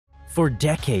For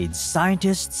decades,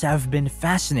 scientists have been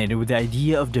fascinated with the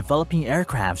idea of developing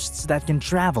aircrafts that can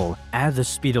travel at the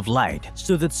speed of light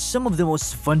so that some of the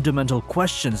most fundamental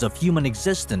questions of human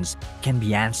existence can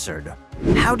be answered.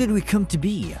 How did we come to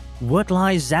be? What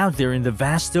lies out there in the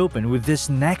vast open with this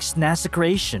next NASA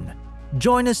creation?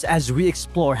 Join us as we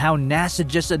explore how NASA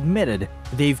just admitted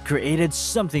they've created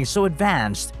something so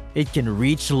advanced it can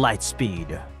reach light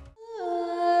speed.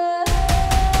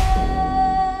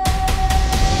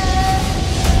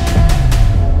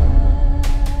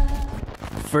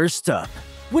 First up,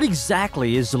 what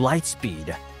exactly is light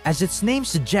speed? As its name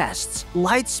suggests,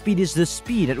 light speed is the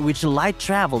speed at which light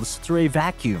travels through a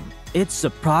vacuum. It's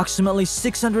approximately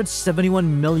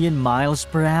 671 million miles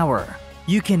per hour.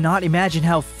 You cannot imagine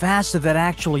how fast that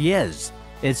actually is.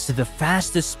 It's the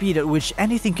fastest speed at which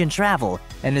anything can travel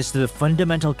and is the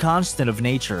fundamental constant of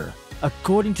nature.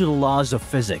 According to the laws of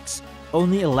physics,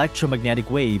 only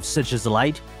electromagnetic waves such as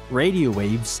light, radio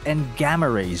waves, and gamma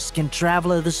rays can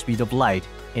travel at the speed of light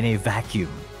in a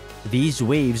vacuum. These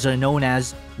waves are known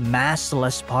as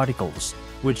massless particles,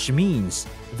 which means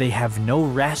they have no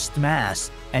rest mass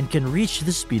and can reach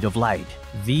the speed of light.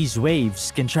 These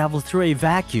waves can travel through a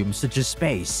vacuum such as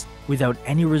space without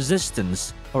any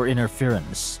resistance or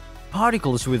interference.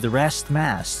 Particles with rest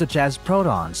mass such as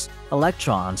protons,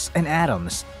 electrons, and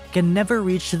atoms can never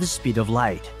reach the speed of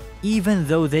light. Even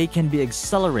though they can be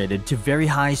accelerated to very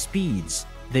high speeds,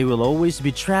 they will always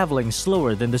be traveling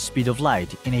slower than the speed of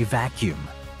light in a vacuum.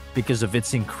 Because of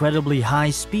its incredibly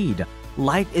high speed,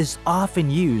 light is often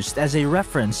used as a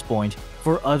reference point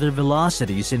for other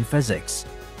velocities in physics.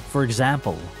 For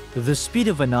example, the speed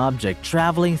of an object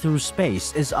traveling through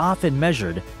space is often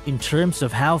measured in terms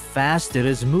of how fast it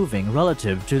is moving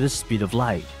relative to the speed of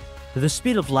light. The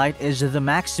speed of light is the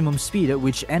maximum speed at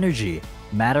which energy,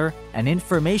 matter, and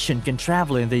information can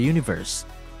travel in the universe,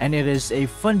 and it is a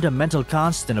fundamental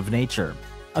constant of nature.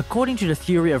 According to the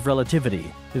theory of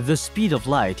relativity, the speed of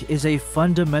light is a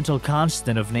fundamental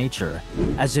constant of nature,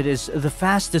 as it is the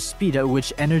fastest speed at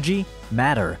which energy,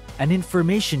 matter, and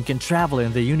information can travel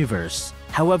in the universe.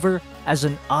 However, as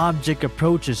an object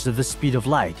approaches the speed of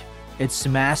light, its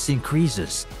mass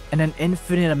increases, and an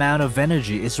infinite amount of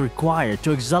energy is required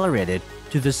to accelerate it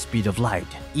to the speed of light.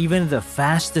 Even the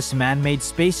fastest man-made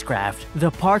spacecraft,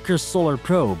 the Parker Solar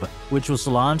Probe, which was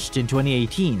launched in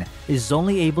 2018, is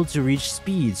only able to reach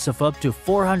speeds of up to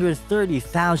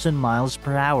 430,000 miles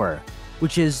per hour,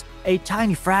 which is a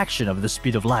tiny fraction of the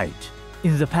speed of light.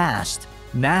 In the past,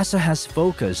 NASA has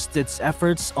focused its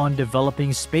efforts on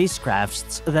developing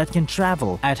spacecrafts that can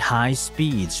travel at high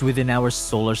speeds within our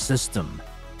solar system,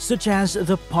 such as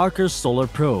the Parker Solar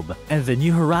Probe and the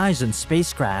New Horizons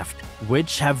spacecraft,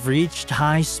 which have reached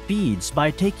high speeds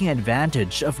by taking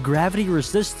advantage of gravity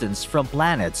resistance from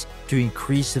planets to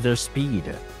increase their speed.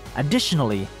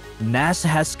 Additionally, NASA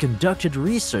has conducted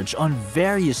research on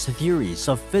various theories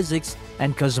of physics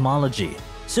and cosmology,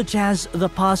 such as the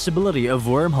possibility of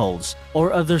wormholes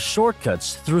or other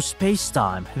shortcuts through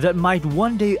space-time that might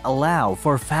one day allow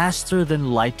for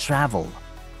faster-than-light travel.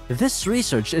 This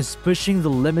research is pushing the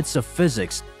limits of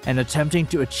physics and attempting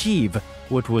to achieve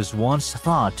what was once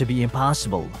thought to be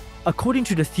impossible. According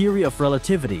to the theory of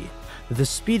relativity, the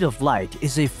speed of light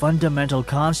is a fundamental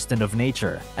constant of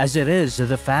nature, as it is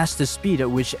the fastest speed at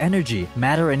which energy,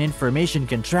 matter, and information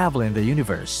can travel in the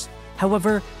universe.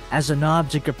 However, as an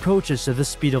object approaches the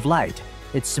speed of light,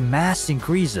 its mass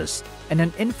increases, and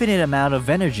an infinite amount of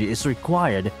energy is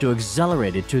required to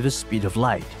accelerate it to the speed of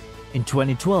light. In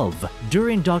 2012,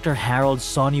 during Dr. Harold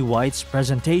Sonny White's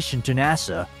presentation to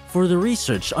NASA for the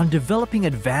research on developing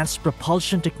advanced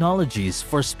propulsion technologies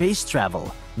for space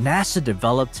travel, NASA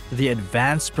developed the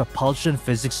Advanced Propulsion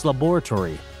Physics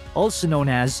Laboratory, also known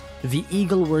as the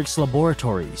Eagle Works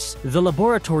Laboratories. The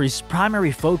laboratory's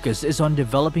primary focus is on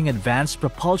developing advanced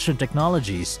propulsion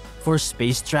technologies for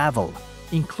space travel,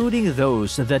 including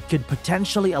those that could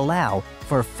potentially allow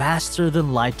for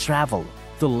faster-than-light travel.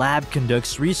 The lab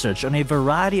conducts research on a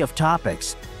variety of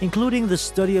topics, including the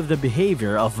study of the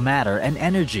behavior of matter and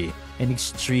energy in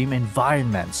extreme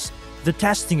environments, the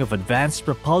testing of advanced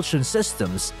propulsion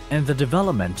systems, and the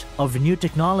development of new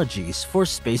technologies for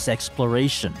space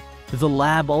exploration. The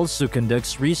lab also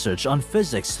conducts research on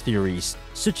physics theories,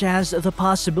 such as the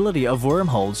possibility of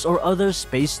wormholes or other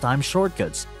space-time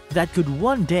shortcuts that could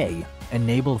one day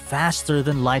enable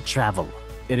faster-than-light travel.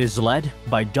 It is led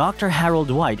by Dr. Harold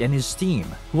White and his team,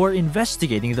 who are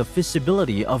investigating the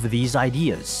feasibility of these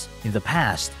ideas. In the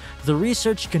past, the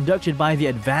research conducted by the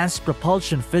Advanced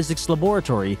Propulsion Physics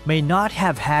Laboratory may not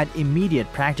have had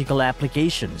immediate practical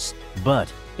applications,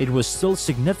 but it was still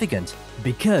significant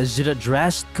because it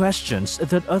addressed questions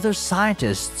that other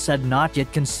scientists had not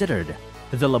yet considered.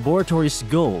 The laboratory's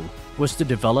goal was to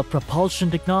develop propulsion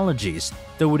technologies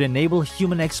that would enable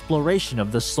human exploration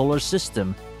of the solar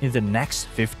system in the next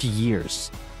 50 years.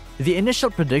 The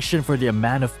initial prediction for the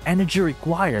amount of energy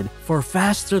required for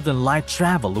faster-than-light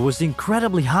travel was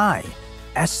incredibly high,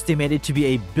 estimated to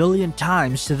be 1 billion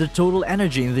times the total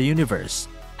energy in the universe.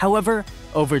 However,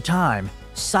 over time,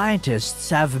 scientists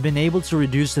have been able to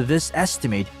reduce this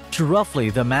estimate to roughly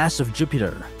the mass of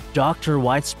Jupiter. Dr.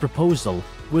 White's proposal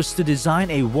was to design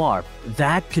a warp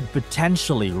that could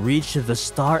potentially reach the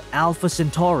star Alpha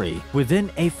Centauri within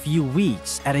a few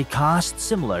weeks at a cost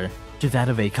similar to that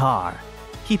of a car.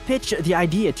 He pitched the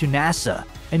idea to NASA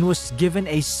and was given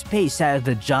a space at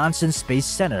the Johnson Space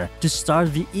Center to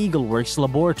start the EagleWorks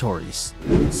laboratories.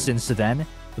 Since then,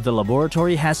 the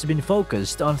laboratory has been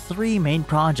focused on 3 main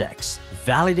projects: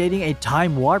 validating a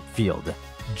time warp field,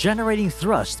 generating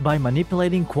thrust by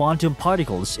manipulating quantum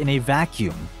particles in a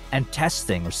vacuum, and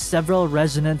testing several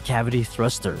resonant cavity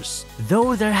thrusters.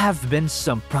 Though there have been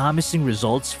some promising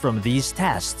results from these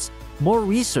tests, more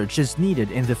research is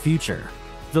needed in the future.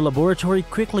 The laboratory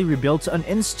quickly rebuilt an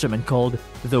instrument called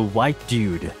the White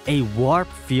Dude, a warp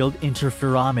field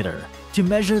interferometer, to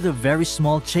measure the very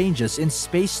small changes in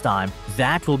space-time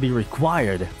that will be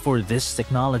required for this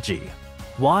technology.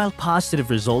 While positive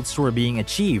results were being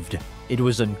achieved, it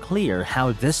was unclear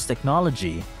how this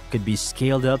technology could be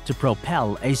scaled up to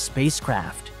propel a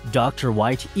spacecraft. Dr.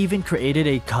 White even created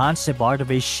a concept art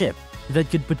of a ship that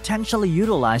could potentially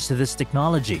utilize this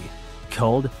technology,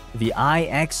 called the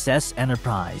IXS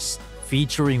Enterprise,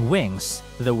 featuring wings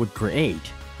that would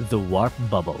create the warp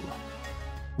bubble.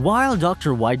 While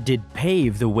Dr. White did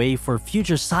pave the way for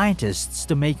future scientists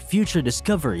to make future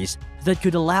discoveries that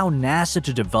could allow NASA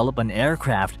to develop an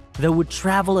aircraft that would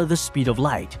travel at the speed of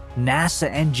light, NASA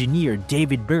engineer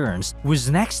David Burns was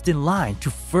next in line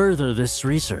to further this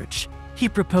research. He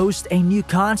proposed a new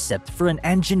concept for an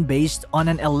engine based on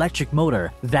an electric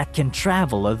motor that can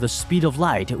travel at the speed of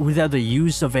light without the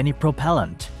use of any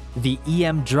propellant. The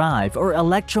EM drive, or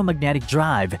electromagnetic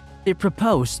drive, a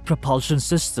proposed propulsion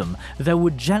system that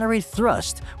would generate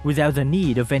thrust without the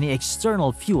need of any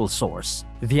external fuel source.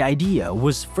 The idea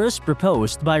was first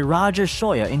proposed by Roger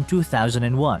Shoya in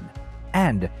 2001,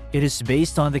 and it is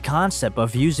based on the concept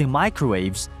of using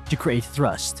microwaves to create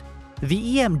thrust.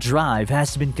 The EM drive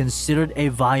has been considered a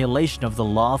violation of the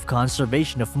law of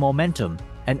conservation of momentum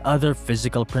and other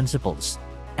physical principles,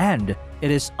 and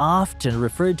it is often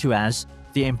referred to as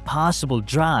the impossible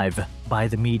drive by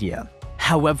the media.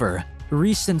 However,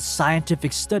 recent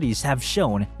scientific studies have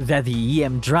shown that the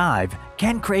EM drive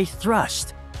can create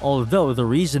thrust, although the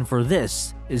reason for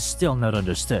this is still not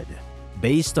understood.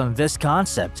 Based on this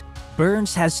concept,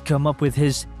 Burns has come up with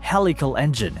his helical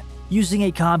engine, using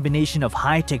a combination of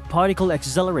high-tech particle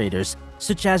accelerators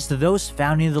such as those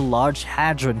found in the Large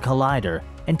Hadron Collider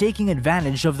and taking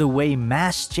advantage of the way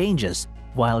mass changes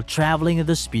while traveling at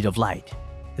the speed of light.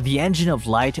 The engine of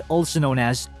light, also known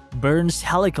as Burns'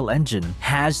 helical engine,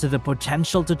 has the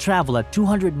potential to travel at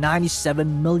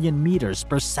 297 million meters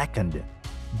per second.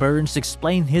 Burns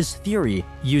explained his theory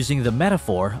using the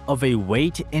metaphor of a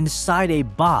weight inside a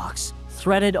box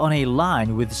threaded on a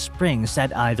line with springs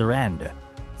at either end.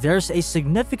 There's a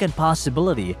significant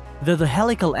possibility that the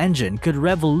helical engine could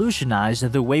revolutionize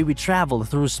the way we travel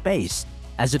through space,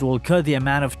 as it will cut the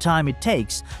amount of time it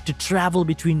takes to travel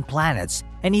between planets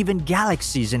and even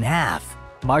galaxies in half.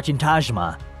 Martin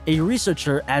Tajma, a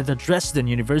researcher at the Dresden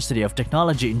University of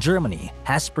Technology in Germany,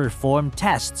 has performed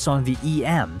tests on the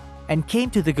EM and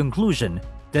came to the conclusion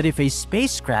that if a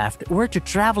spacecraft were to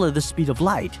travel at the speed of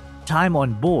light, time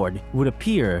on board would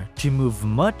appear to move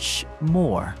much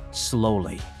more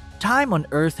slowly. Time on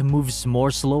Earth moves more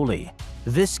slowly.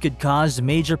 This could cause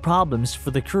major problems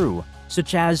for the crew,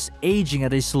 such as aging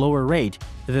at a slower rate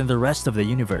than the rest of the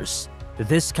universe.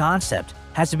 This concept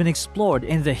has been explored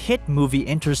in the hit movie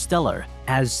Interstellar,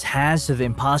 as has the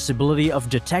impossibility of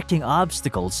detecting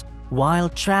obstacles while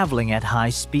traveling at high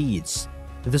speeds.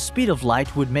 The speed of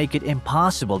light would make it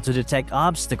impossible to detect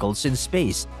obstacles in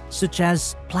space, such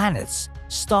as planets,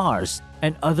 stars,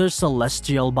 and other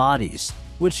celestial bodies,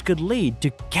 which could lead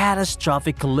to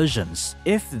catastrophic collisions.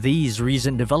 If these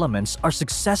recent developments are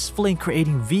successful in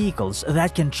creating vehicles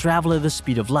that can travel at the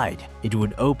speed of light, it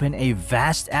would open a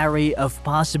vast array of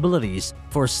possibilities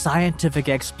for scientific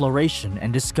exploration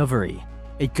and discovery.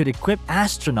 It could equip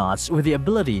astronauts with the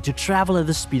ability to travel at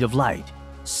the speed of light.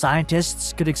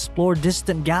 Scientists could explore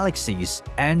distant galaxies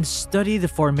and study the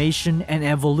formation and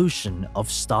evolution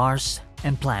of stars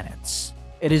and planets.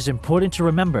 It is important to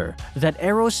remember that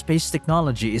aerospace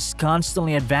technology is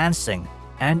constantly advancing,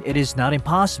 and it is not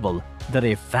impossible that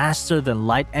a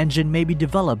faster-than-light engine may be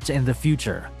developed in the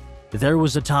future. There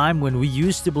was a time when we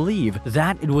used to believe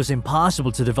that it was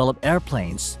impossible to develop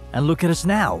airplanes, and look at us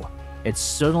now. It's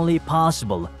certainly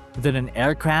possible that an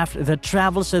aircraft that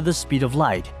travels at the speed of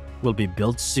light will be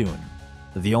built soon.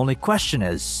 The only question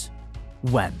is,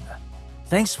 when?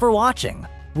 Thanks for watching.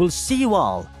 We'll see you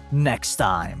all next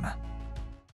time.